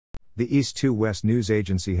The East 2 West news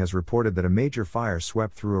agency has reported that a major fire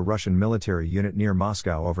swept through a Russian military unit near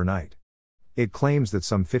Moscow overnight. It claims that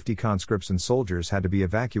some 50 conscripts and soldiers had to be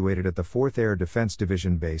evacuated at the 4th Air Defense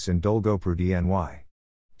Division base in Dolgoprudy-ny.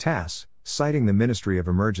 TASS, citing the Ministry of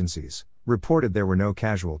Emergencies, reported there were no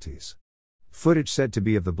casualties. Footage said to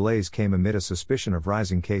be of the blaze came amid a suspicion of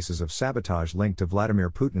rising cases of sabotage linked to Vladimir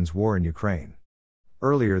Putin's war in Ukraine.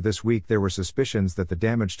 Earlier this week there were suspicions that the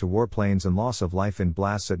damage to warplanes and loss of life in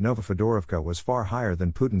blasts at Novofedorovka was far higher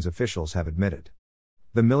than Putin's officials have admitted.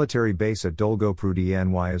 The military base at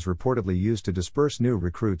Dolgoprudy-ny is reportedly used to disperse new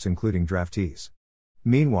recruits including draftees.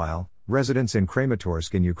 Meanwhile, residents in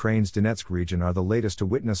Kramatorsk in Ukraine's Donetsk region are the latest to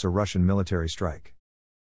witness a Russian military strike.